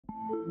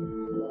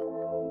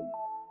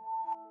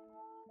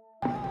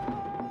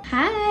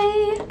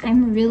Hi!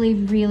 I'm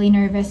really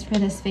nervous for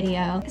this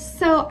video.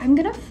 So I'm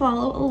gonna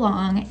follow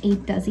along a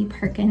Desi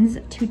Perkins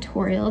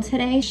tutorial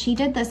today. She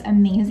did this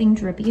amazing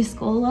drippy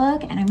skull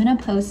look and I'm gonna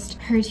post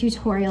her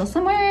tutorial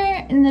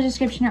somewhere in the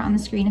description or on the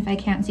screen if I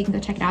can, so you can go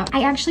check it out.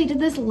 I actually did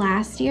this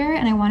last year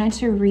and I wanted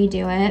to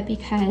redo it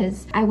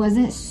because I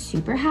wasn't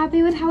super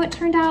happy with how it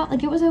turned out.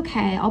 Like, it was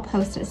okay. I'll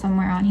post it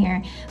somewhere on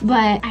here,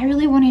 but I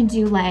really want to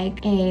do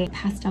like a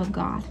pastel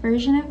goth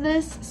version of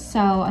this. So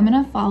I'm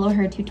gonna follow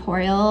her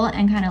tutorial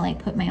and kind of like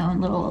put my own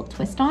little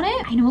twist on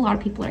it. I know a lot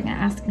of people are gonna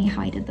ask me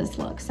how I did this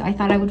look, so I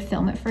thought I would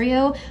film it for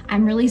you.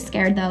 I'm really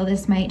scared though,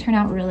 this might turn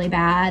out really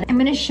bad. I'm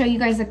gonna show you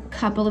guys a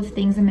couple of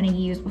things I'm gonna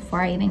use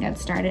before I even get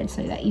started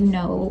so that you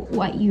know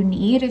what you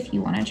need if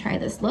you want to try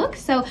this look.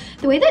 So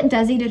the way that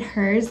Desi did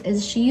hers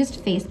is she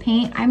used face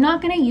paint. I'm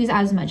not gonna use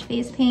as much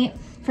face paint.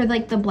 For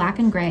like the black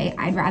and gray,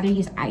 I'd rather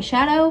use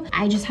eyeshadow.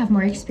 I just have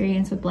more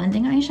experience with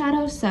blending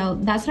eyeshadow, so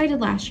that's what I did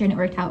last year and it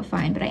worked out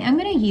fine. But I am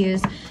gonna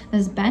use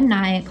this Ben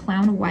Nye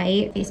Clown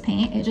White face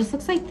paint. It just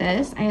looks like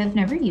this. I have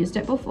never used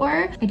it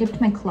before. I dipped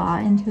my claw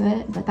into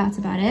it, but that's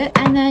about it.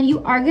 And then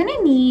you are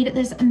gonna need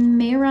this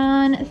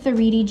Mayron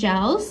 3D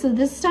gel. So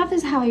this stuff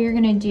is how you're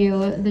gonna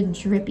do the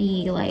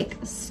drippy like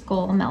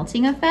skull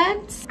melting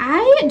effect.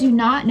 I do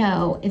not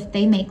know if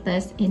they make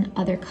this in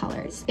other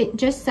colors. It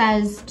just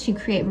says to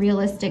create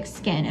realistic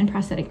skin and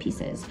prosthetic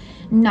pieces.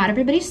 Not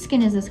everybody's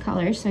skin is this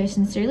color, so I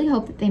sincerely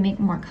hope that they make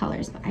more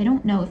colors, but I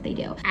don't know if they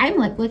do. I'm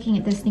like looking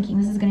at this thinking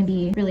this is gonna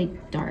be really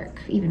dark,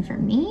 even for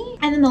me.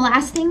 And then the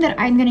last thing that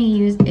I'm gonna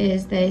use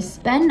is this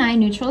Ben Nye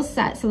Neutral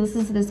Set. So this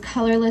is this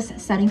colorless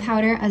setting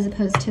powder as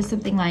opposed to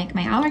something like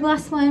my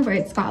Hourglass one where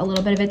it's got a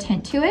little bit of a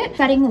tint to it.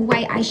 Setting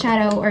white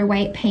eyeshadow or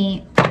white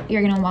paint,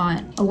 you're gonna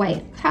want a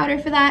white powder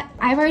for that.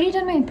 I've already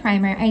done my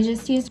primer. I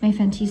just used my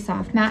Fenty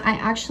Soft Matte. I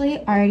actually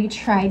already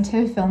tried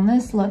to film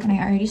this look and I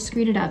already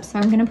screwed it up. So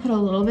I'm gonna put a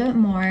little bit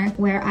more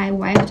where I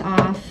wiped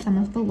off some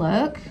of the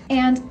look.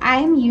 And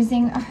I'm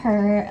using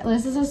her,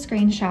 this is a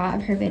screenshot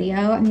of her video.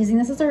 I'm using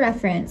this as a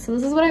reference. So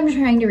this is what I'm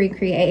trying to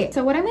recreate.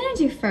 So what I'm gonna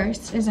do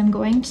first is I'm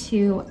going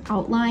to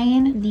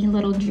outline the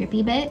little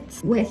drippy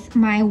bits with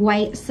my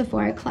white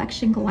Sephora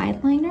Collection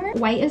Glide Liner.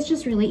 White is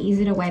just really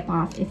easy to wipe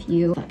off if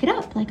you fuck it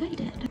up like I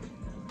did.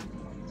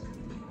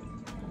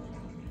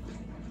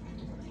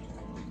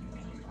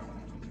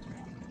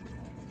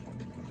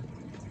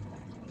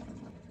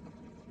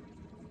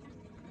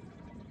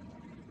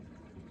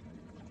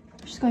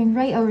 Just going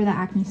right over the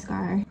acne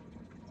scar.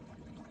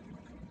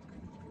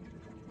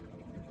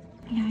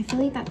 Yeah, I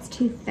feel like that's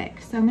too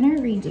thick, so I'm gonna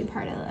redo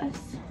part of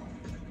this.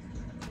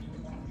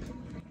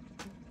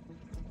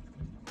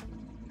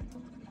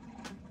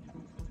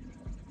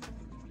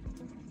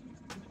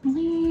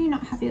 Really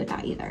not happy with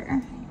that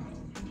either.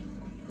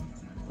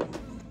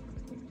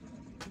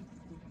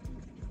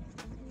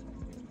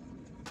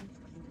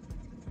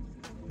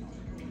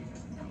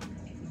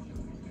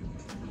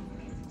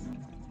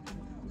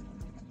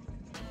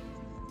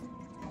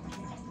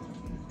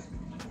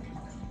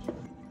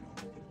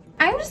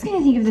 I'm just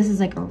gonna think of this as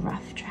like a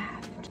rough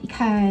draft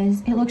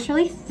because it looks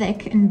really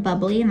thick and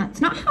bubbly and that's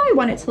not how I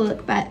want it to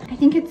look, but I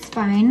think it's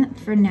fine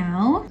for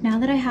now. Now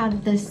that I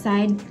have this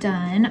side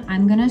done,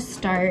 I'm gonna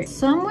start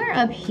somewhere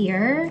up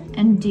here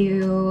and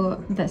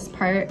do this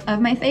part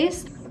of my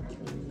face.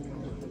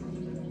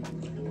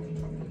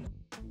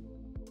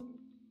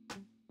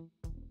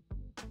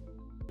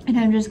 And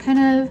I'm just kind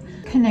of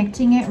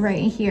connecting it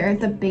right here at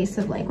the base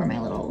of like where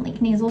my little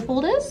like nasal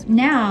fold is.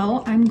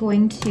 Now I'm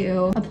going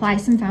to apply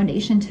some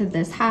foundation to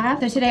this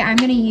half. So today I'm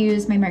gonna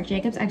use my Marc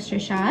Jacobs Extra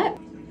Shot.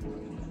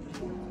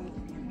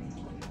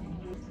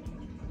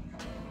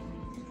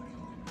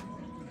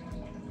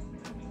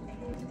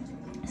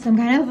 So I'm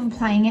kind of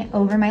applying it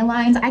over my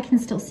lines. I can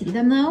still see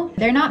them though.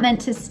 They're not meant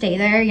to stay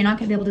there. You're not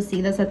gonna be able to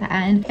see this at the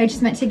end. They're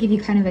just meant to give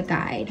you kind of a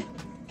guide.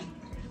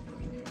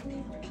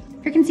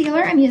 For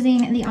concealer, I'm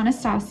using the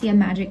Anastasia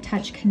Magic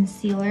Touch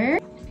Concealer.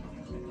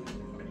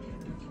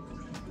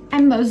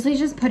 I'm mostly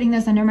just putting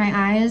this under my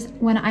eyes.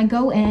 When I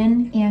go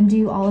in and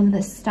do all of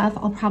this stuff,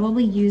 I'll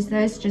probably use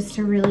this just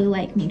to really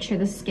like make sure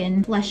the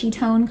skin fleshy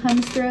tone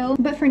comes through.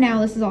 But for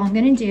now, this is all I'm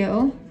gonna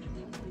do.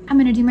 I'm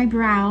gonna do my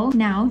brow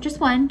now, just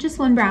one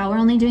brow. We're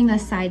only doing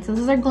this side, so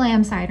this is our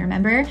glam side,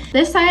 remember?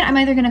 This side, I'm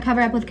either gonna cover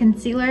up with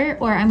concealer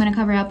or I'm gonna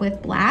cover up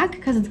with black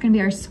because it's gonna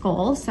be our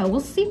skull. So we'll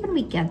see when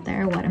we get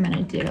there what I'm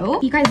gonna do.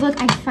 You guys, look,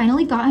 I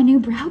finally got a new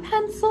brow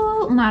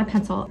pencil. Not a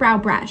pencil, brow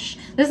brush.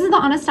 This is the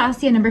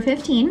Anastasia number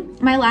 15.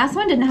 My last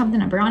one didn't have the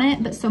number on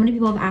it, but so many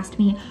people have asked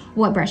me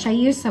what brush I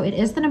use. So it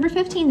is the number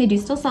 15. They do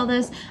still sell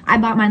this. I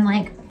bought mine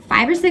like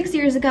 5 or 6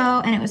 years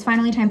ago and it was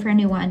finally time for a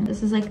new one.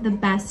 This is like the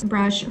best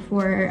brush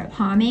for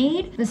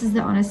pomade. This is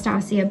the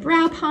Anastasia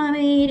Brow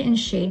Pomade in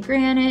shade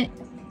Granite.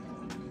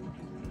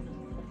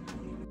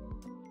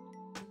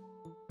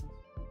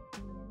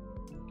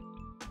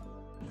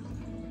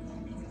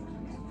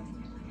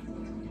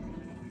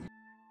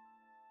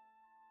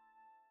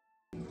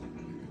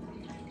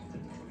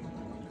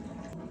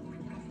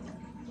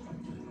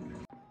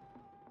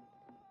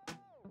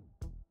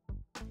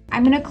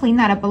 I'm gonna clean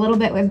that up a little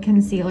bit with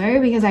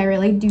concealer because I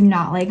really do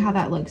not like how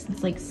that looks.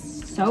 It's like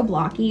so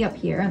blocky up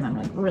here and then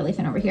like really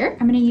thin over here.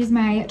 I'm gonna use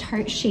my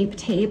Tarte Shape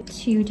Tape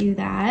to do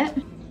that.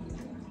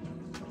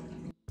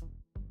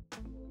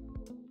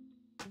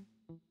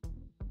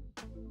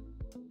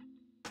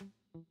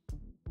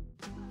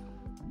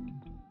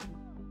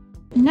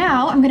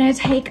 Now I'm gonna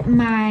take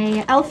my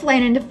e.l.f.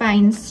 Line and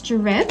Define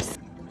strips.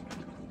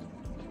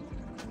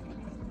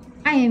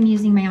 I am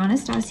using my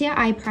Anastasia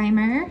eye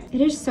primer.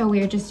 It is so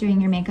weird just doing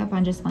your makeup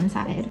on just one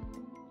side.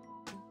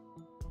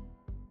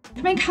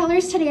 For my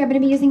colors today, I'm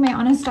gonna be using my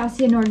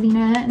Anastasia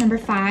Norvina number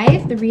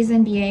 5. The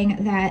reason being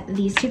that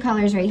these two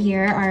colors right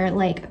here are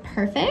like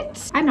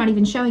perfect. I'm not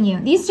even showing you.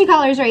 These two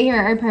colors right here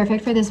are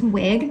perfect for this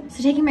wig.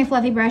 So taking my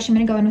fluffy brush, I'm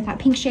gonna go in with that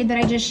pink shade that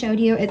I just showed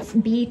you. It's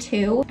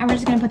B2, and we're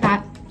just gonna put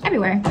that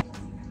everywhere.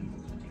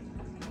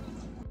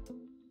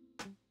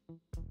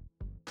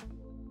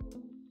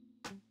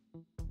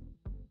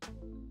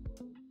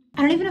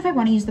 I don't even know if I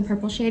want to use the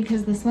purple shade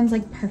because this one's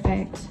like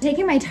perfect.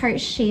 Taking my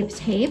Tarte Shape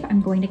Tape,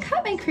 I'm going to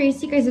cut my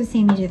crease. You guys have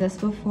seen me do this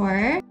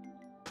before.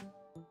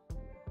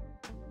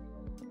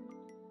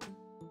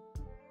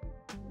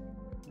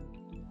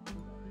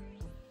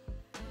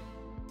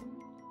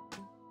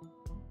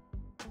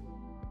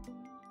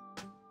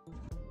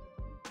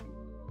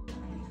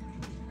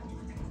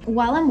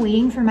 While I'm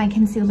waiting for my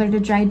concealer to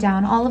dry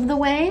down all of the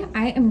way,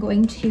 I am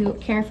going to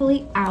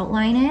carefully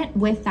outline it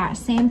with that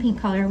same pink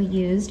color we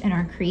used in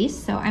our crease.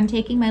 So I'm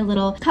taking my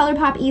little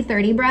ColourPop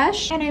E30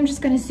 brush and I'm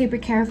just gonna super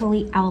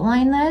carefully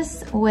outline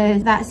this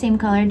with that same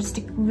color just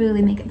to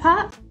really make it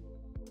pop.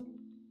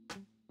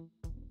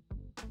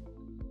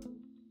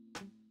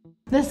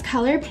 This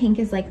color pink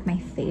is like my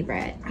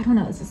favorite. I don't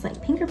know, is this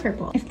like pink or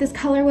purple? If this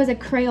color was a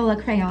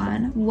Crayola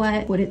crayon,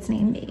 what would its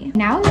name be?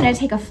 Now I'm gonna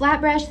take a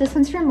flat brush. This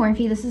one's from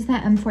Morphe. This is the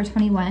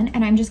M421,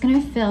 and I'm just gonna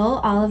fill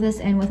all of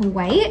this in with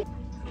white.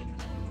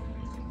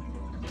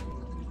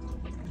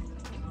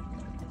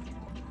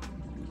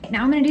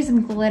 Now I'm gonna do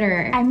some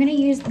glitter. I'm gonna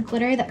use the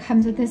glitter that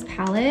comes with this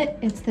palette.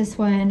 It's this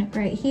one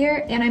right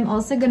here. And I'm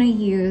also gonna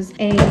use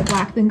a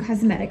Black Moon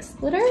Cosmetics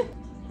glitter.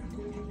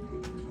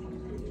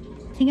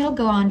 I think it'll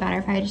go on better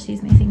if I just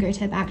use my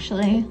fingertip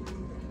actually.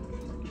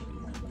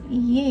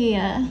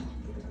 Yeah.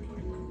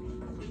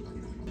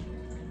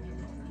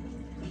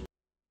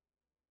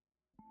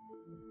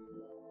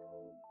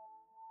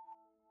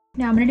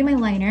 Now I'm gonna do my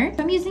liner.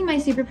 So I'm using my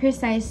Super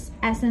Precise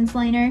Essence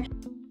liner.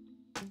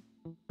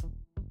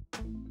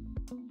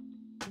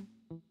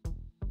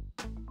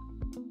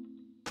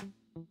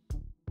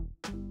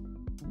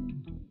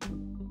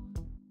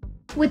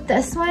 With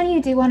this one,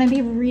 you do want to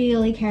be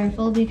really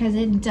careful because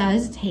it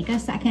does take a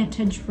second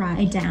to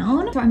dry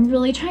down. So I'm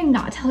really trying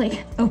not to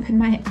like open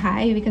my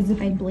eye because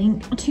if I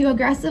blink too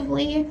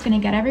aggressively, it's gonna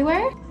get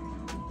everywhere.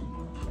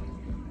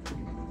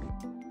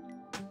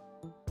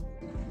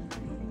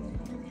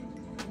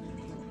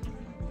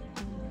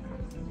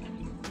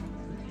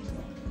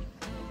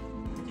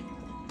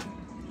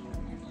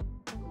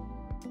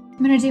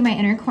 I'm gonna do my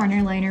inner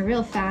corner liner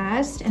real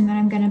fast and then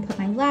I'm gonna put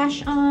my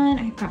lash on.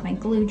 I've got my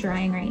glue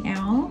drying right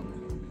now.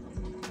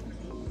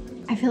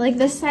 I feel like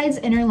this side's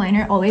inner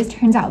liner always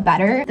turns out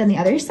better than the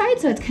other side,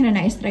 so it's kind of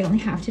nice that I only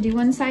have to do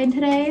one side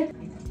today.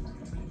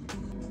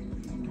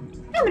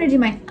 I'm gonna do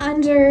my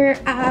under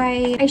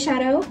eye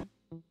eyeshadow.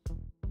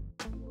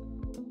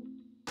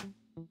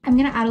 I'm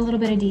gonna add a little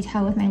bit of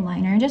detail with my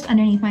liner just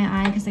underneath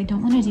my eye because I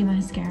don't want to do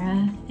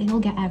mascara. It'll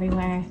get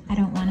everywhere. I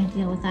don't want to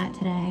deal with that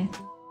today.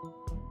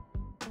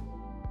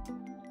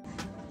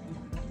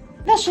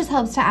 This just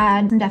helps to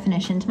add some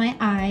definition to my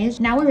eyes.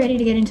 Now we're ready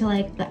to get into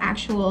like the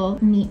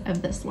actual meat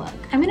of this look.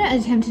 I'm gonna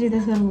attempt to do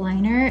this with a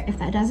liner. If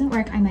that doesn't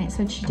work, I might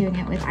switch to doing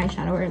it with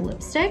eyeshadow or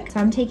lipstick. So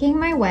I'm taking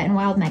my Wet n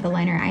Wild Mega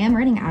Liner. I am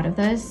running out of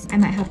this. I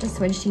might have to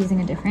switch to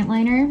using a different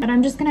liner, but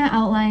I'm just gonna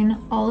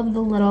outline all of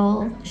the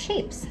little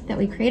shapes that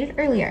we created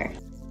earlier.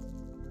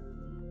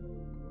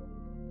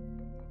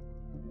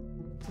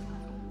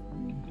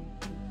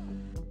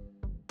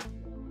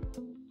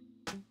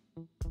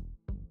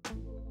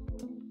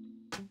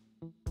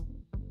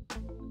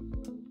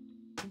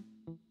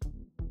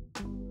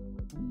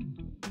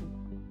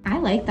 I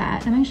like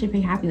that. I'm actually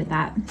pretty happy with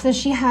that. So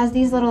she has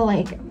these little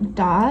like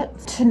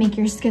dots to make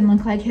your skin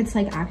look like it's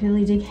like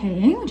actively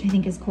decaying, which I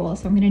think is cool.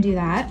 So I'm gonna do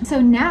that. So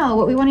now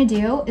what we wanna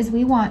do is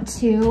we want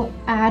to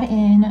add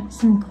in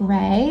some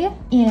gray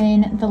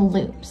in the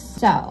loops.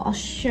 So I'll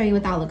show you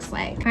what that looks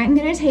like. I'm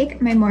gonna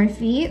take my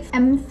Morphe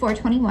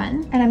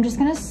M421 and I'm just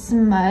gonna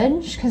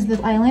smudge because the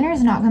eyeliner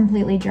is not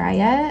completely dry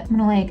yet. I'm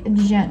gonna like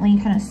gently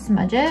kind of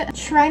smudge it.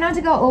 Try not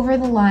to go over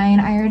the line.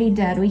 I already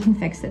did. We can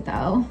fix it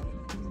though.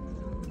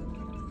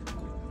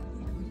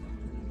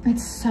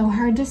 It's so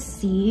hard to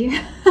see.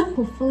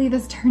 Hopefully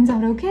this turns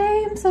out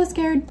okay. I'm so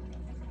scared.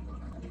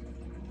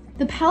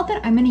 The palette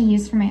that I'm gonna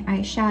use for my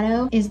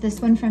eyeshadow is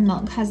this one from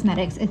Milk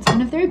Cosmetics. It's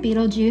one of their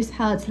Beetlejuice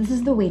palettes. This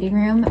is the Waiting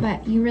Room,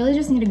 but you really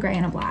just need a gray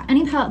and a black.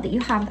 Any palette that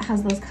you have that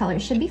has those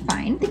colors should be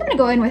fine. I think I'm gonna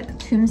go in with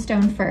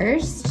Tombstone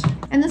first.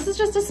 And this is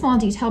just a small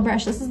detail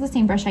brush. This is the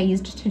same brush I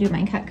used to do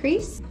my cut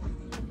crease.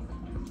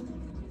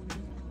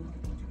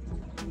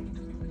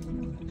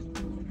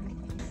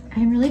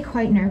 I'm really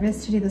quite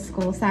nervous to do the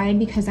skull side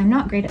because I'm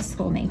not great at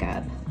skull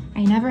makeup.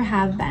 I never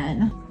have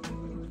been.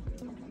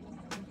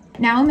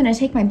 Now I'm gonna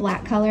take my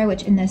black color,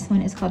 which in this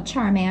one is called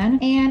Charman,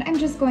 and I'm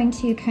just going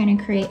to kind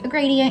of create a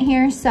gradient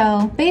here.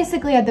 So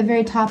basically at the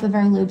very top of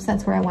our loops,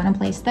 that's where I wanna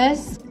place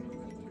this.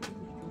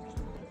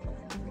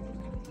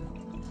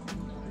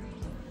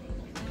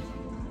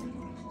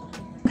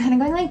 I'm kind of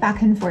going like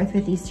back and forth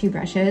with these two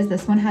brushes.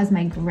 This one has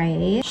my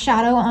gray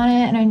shadow on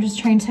it, and I'm just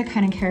trying to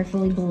kind of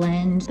carefully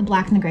blend the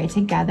black and the gray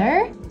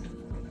together.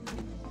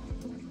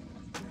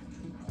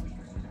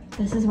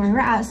 This is where we're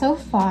at so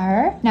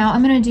far. Now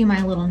I'm gonna do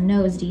my little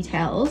nose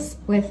details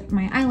with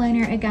my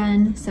eyeliner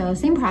again. So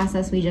same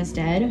process we just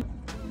did.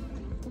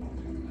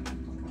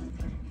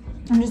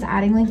 I'm just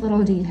adding like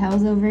little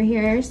details over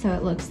here so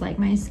it looks like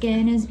my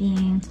skin is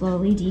being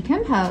slowly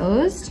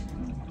decomposed.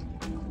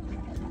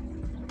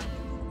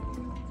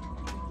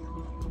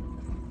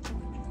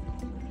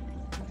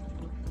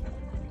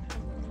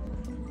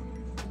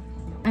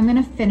 I'm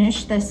gonna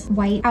finish this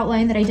white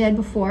outline that I did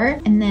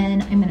before, and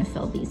then I'm gonna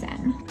fill these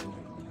in.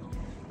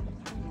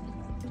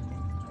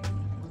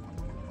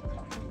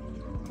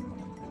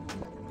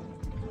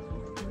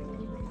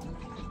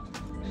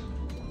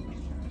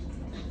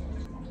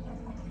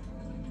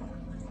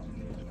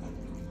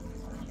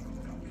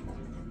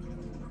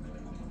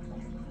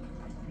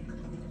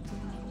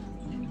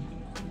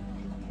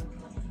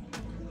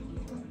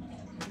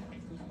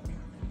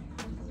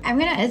 I'm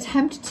gonna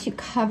attempt to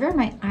cover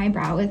my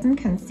eyebrow with some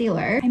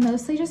concealer. I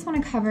mostly just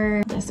wanna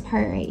cover this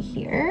part right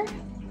here.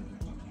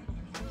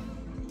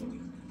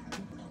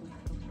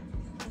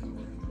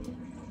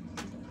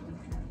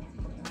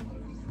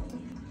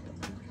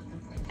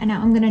 And now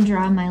I'm gonna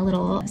draw my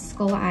little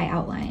skull eye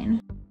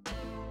outline.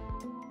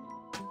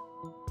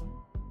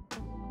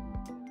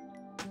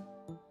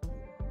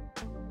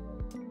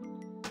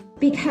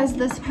 Because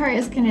this part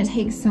is gonna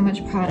take so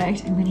much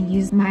product, I'm gonna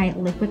use my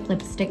liquid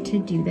lipstick to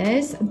do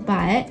this,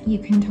 but you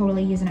can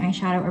totally use an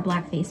eyeshadow or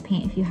black face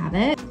paint if you have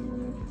it.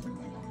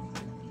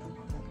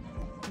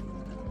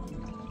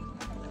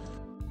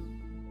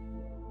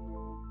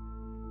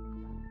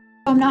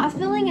 I'm not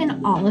filling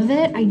in all of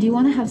it. I do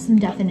want to have some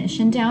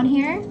definition down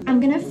here. I'm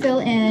gonna fill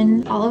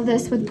in all of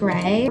this with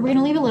gray. We're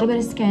gonna leave a little bit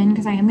of skin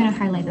because I am gonna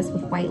highlight this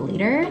with white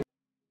later.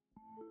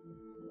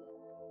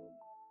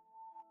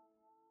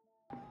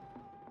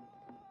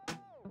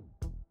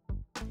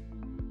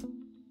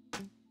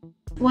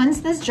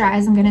 Once this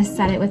dries, I'm gonna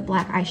set it with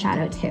black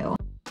eyeshadow too.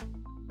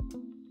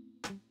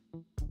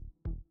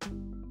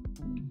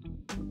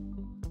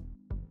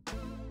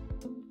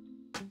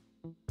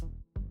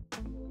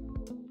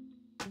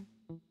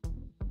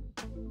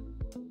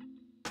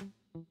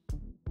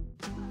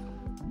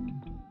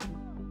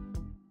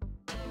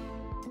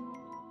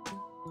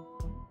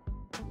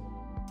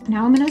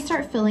 Now I'm gonna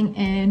start filling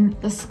in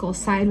the skull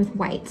side with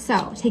white.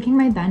 So taking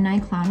my Ben Nye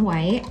Clown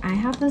White, I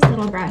have this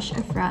little brush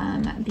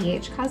from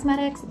BH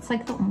Cosmetics. It's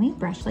like the only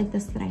brush like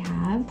this that I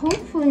have.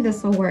 Hopefully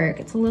this will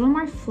work. It's a little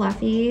more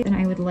fluffy than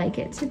I would like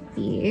it to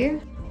be.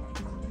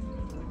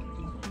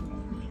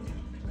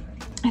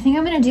 I think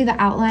I'm gonna do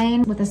the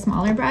outline with a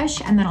smaller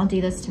brush, and then I'll do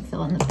this to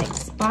fill in the big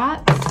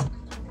spots.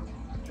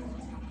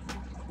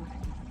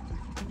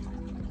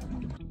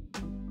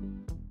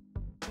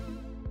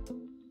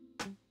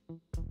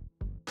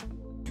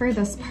 For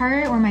this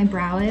part where my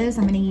brow is,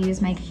 I'm gonna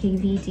use my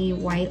KVD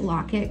White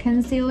Locket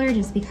Concealer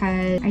just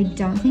because I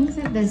don't think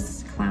that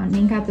this clown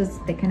makeup is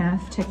thick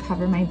enough to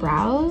cover my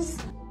brows.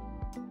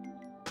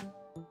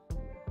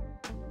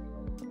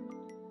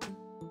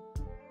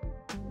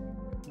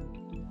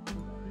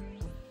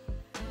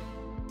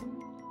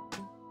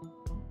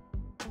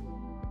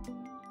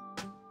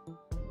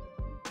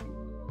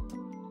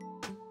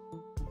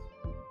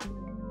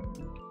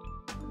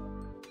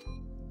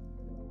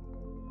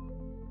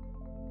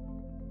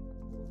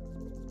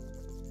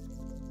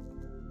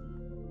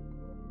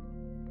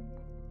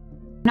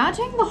 Not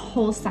doing the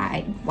whole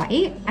side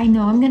white. I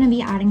know I'm gonna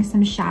be adding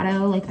some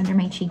shadow like under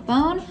my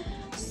cheekbone.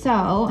 So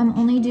I'm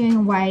only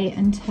doing white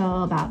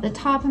until about the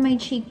top of my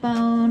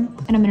cheekbone.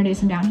 And I'm gonna do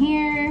some down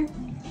here.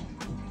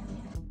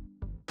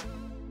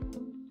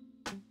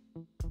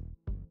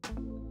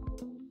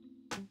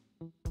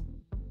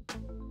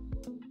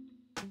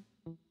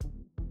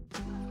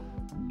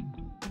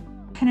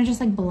 Kind of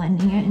just like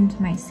blending it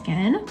into my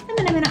skin. And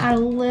then I'm gonna add a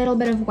little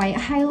bit of white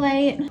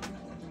highlight.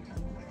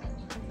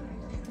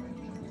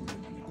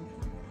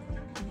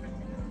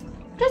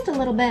 Just a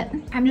little bit.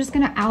 I'm just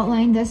gonna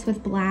outline this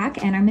with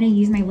black, and I'm gonna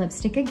use my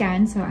lipstick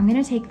again. So I'm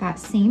gonna take that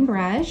same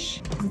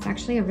brush, because it's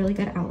actually a really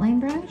good outline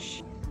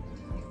brush.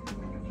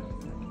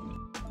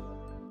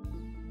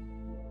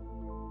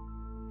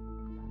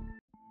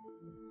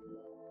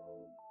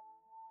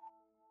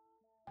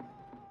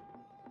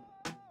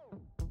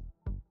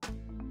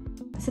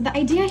 So the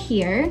idea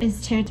here is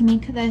to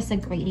make this a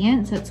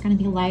gradient, so it's gonna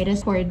be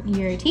lightest toward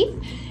your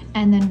teeth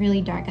and then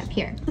really dark up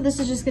here. So this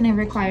is just gonna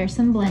require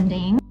some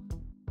blending.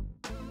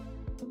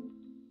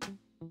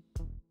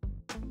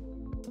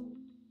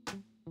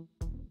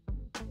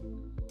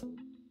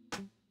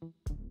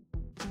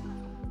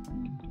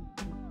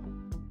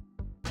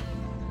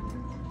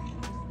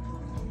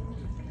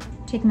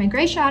 Taking my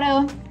gray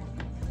shadow.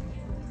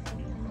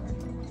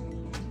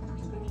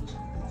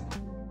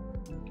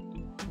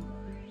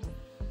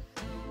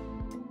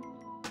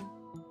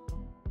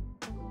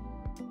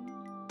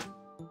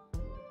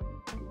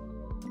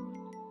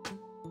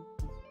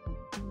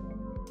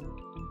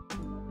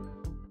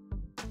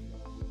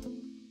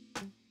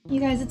 You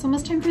guys, it's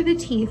almost time for the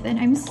teeth and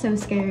I'm so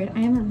scared.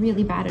 I am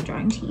really bad at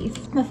drawing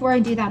teeth. Before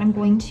I do that, I'm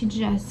going to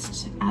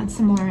just add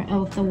some more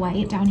of the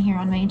white down here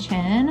on my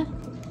chin.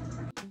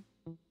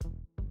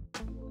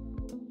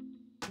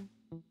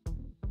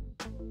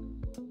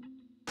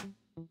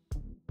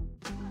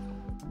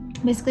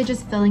 Basically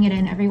just filling it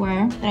in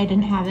everywhere that I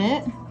didn't have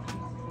it.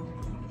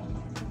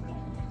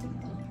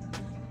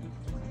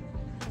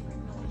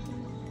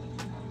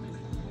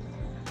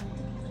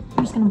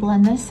 I'm just gonna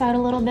blend this out a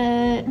little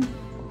bit.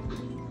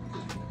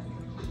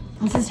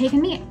 This has taken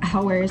me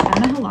hours. I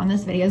don't know how long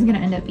this video is gonna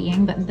end up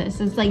being, but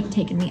this is like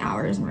taking me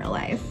hours in real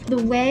life.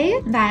 The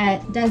way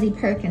that Desi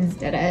Perkins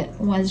did it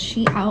was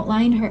she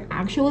outlined her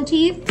actual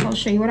teeth. So I'll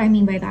show you what I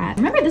mean by that.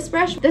 Remember this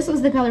brush? This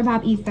was the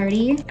ColourPop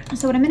E30.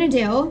 So what I'm gonna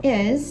do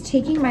is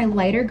taking my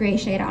lighter gray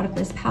shade out of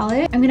this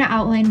palette, I'm gonna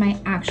outline my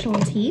actual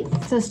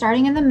teeth. So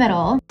starting in the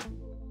middle,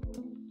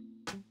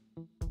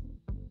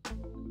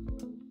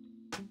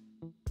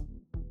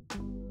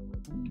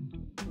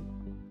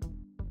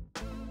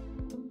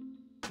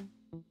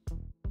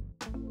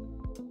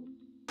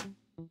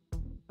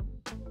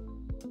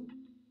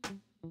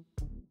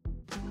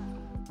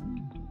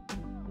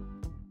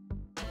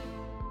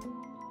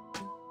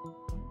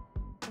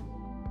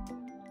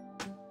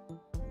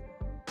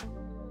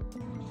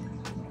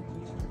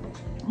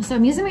 so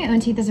I'm using my own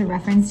teeth as a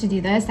reference to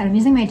do this, and I'm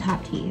using my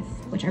top teeth,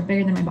 which are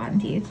bigger than my bottom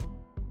teeth.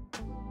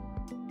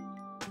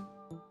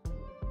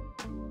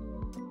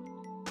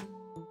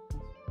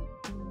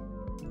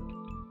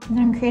 And then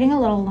I'm creating a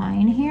little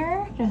line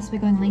here, just by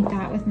going like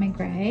that with my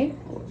gray.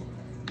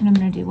 And I'm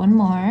gonna do one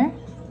more.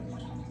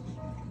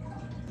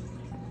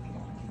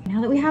 Now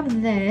that we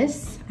have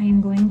this, I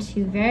am going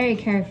to very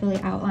carefully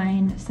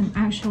outline some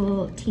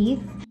actual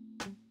teeth.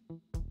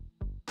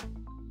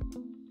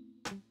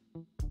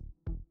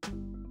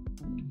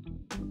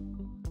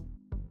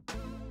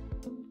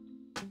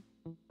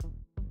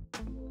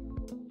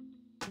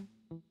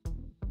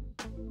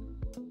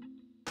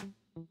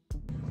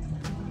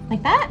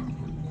 Like that.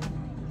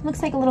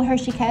 Looks like a little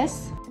Hershey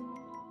kiss.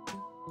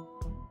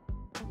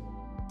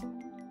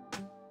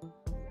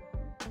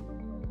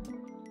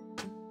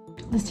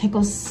 This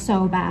tickles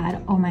so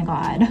bad, oh my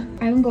God.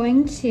 I'm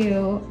going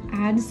to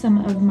add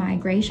some of my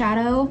gray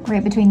shadow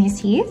right between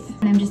these teeth.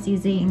 And I'm just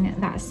using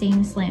that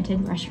same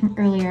slanted brush from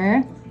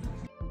earlier.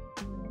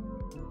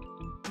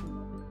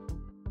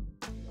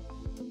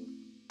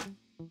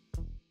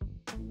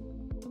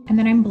 And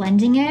then I'm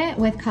blending it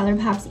with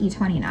ColourPop's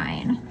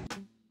E29.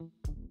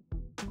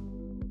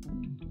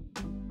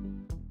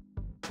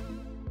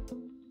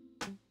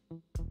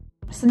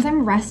 Since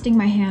I'm resting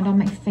my hand on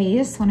my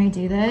face when I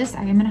do this,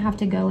 I am gonna have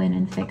to go in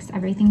and fix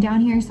everything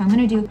down here. So I'm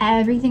gonna do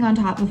everything on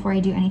top before I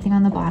do anything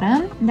on the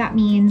bottom. That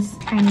means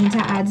I need to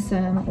add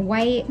some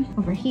white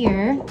over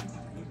here.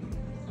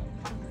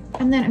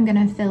 And then I'm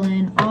gonna fill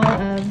in all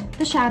of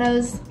the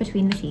shadows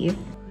between the teeth.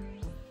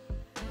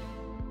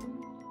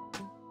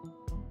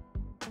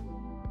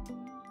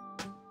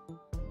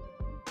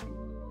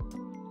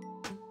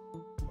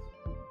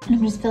 And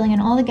I'm just filling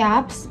in all the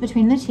gaps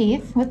between the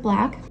teeth with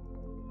black.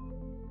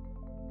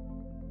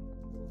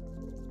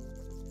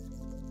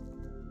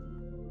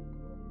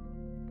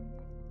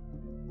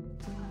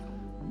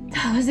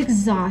 That was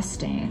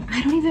exhausting.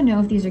 I don't even know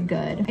if these are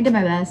good. I did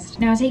my best.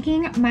 Now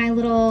taking my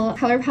little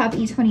ColourPop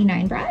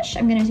E29 brush,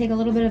 I'm gonna take a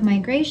little bit of my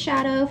gray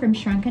shadow from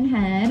Shrunken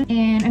Head,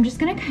 and I'm just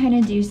gonna kind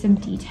of do some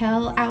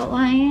detail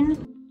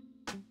outline.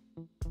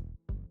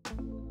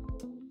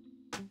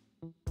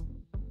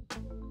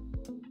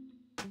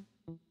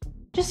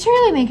 Just to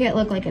really make it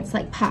look like it's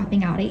like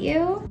popping out at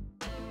you.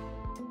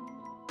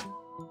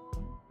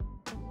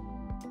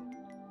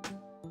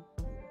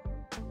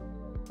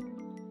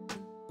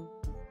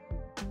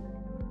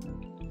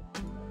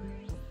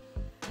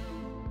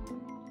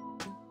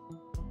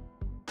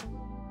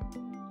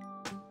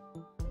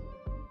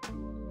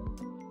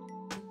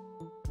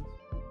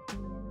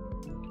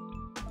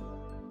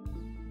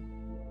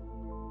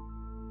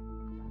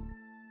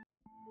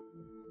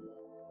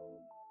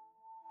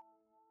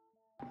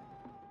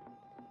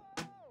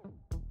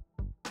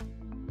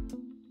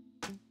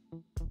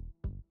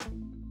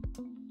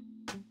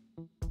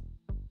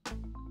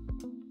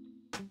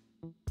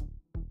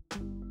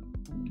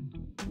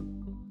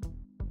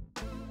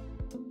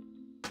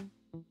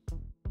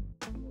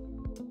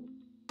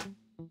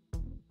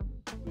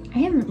 I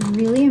am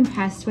really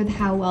impressed with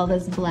how well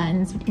this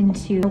blends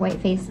into the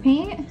white face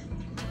paint.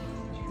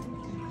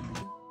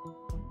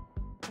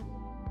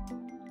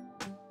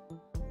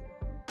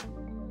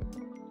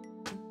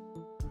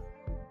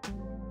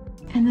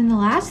 And then the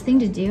last thing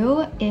to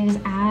do is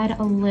add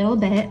a little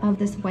bit of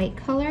this white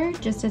color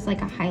just as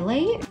like a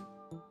highlight.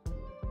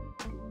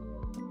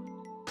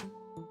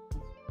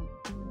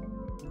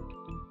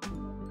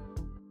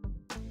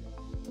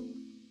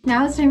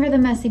 Now it's time for the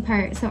messy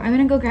part. So I'm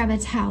gonna go grab a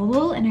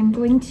towel and I'm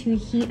going to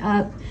heat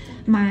up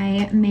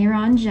my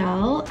Mayron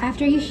gel.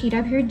 After you heat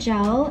up your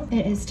gel,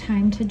 it is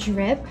time to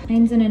drip.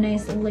 Mine's in a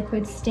nice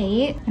liquid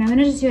state. And I'm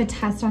gonna just do a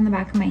test on the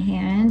back of my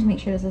hand, make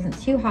sure this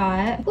isn't too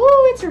hot.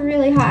 Ooh, it's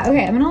really hot.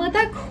 Okay, I'm gonna let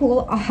that cool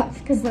off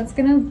because that's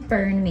gonna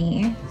burn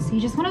me. So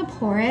you just wanna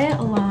pour it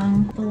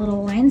along the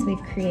little lines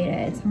we've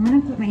created. So I'm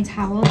gonna put my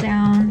towel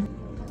down.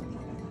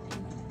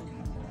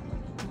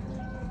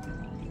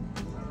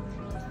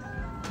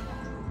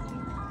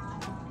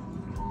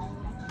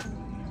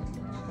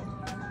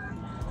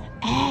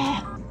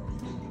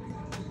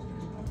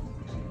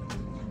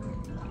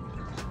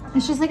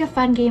 It's just like a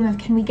fun game of,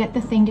 can we get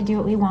the thing to do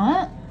what we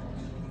want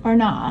or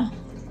nah?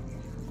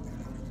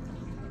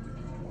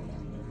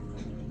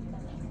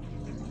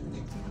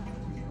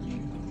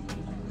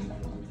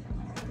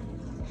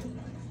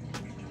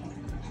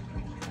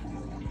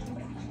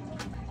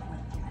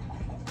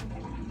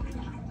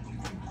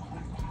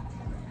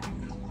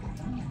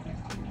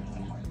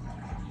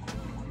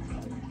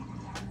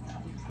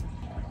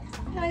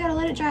 Now I gotta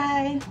let it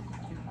dry.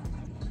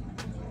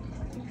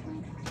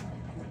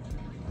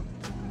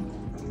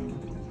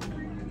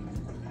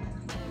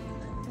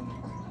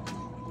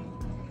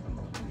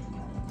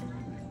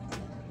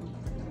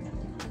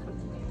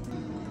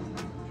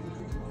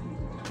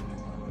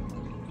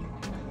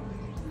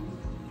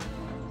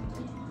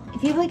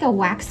 If you have like a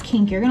wax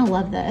kink, you're gonna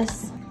love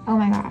this. Oh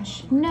my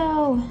gosh,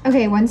 no.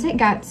 Okay, once it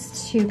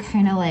gets to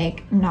kind of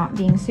like not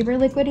being super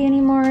liquidy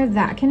anymore,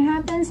 that can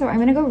happen. So I'm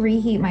gonna go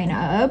reheat mine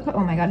up.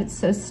 Oh my God, it's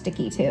so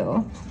sticky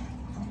too.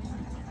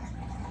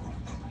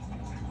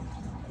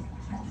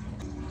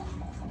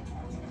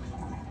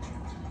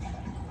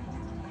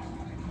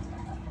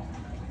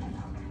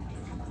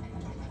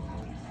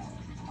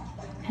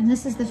 And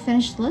this is the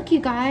finished look, you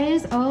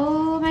guys.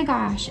 Oh my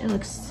gosh, it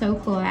looks so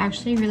cool. I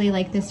actually really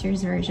like this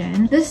year's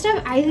version. This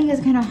stuff I think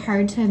is kind of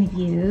hard to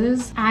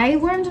use. I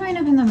warmed mine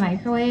up in the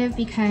microwave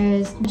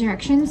because the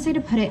directions say to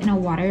put it in a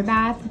water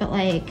bath, but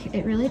like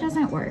it really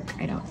doesn't work,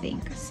 I don't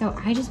think. So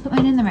I just put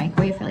mine in the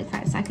microwave for like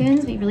 5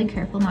 seconds. Be really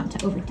careful not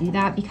to overdo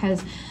that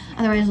because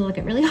otherwise it'll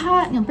get really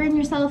hot and you'll burn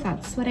yourself.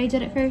 That's what I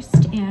did at first.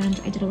 And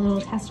I did a little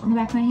test on the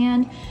back of my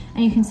hand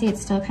and you can see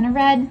it's still kind of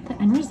red.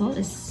 The end result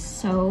is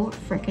so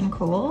freaking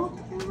cool.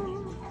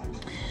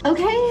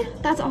 Okay,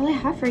 that's all I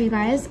have for you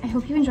guys. I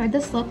hope you enjoyed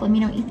this look. Let me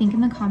know what you think in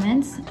the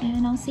comments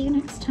and I'll see you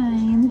next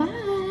time.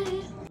 Bye.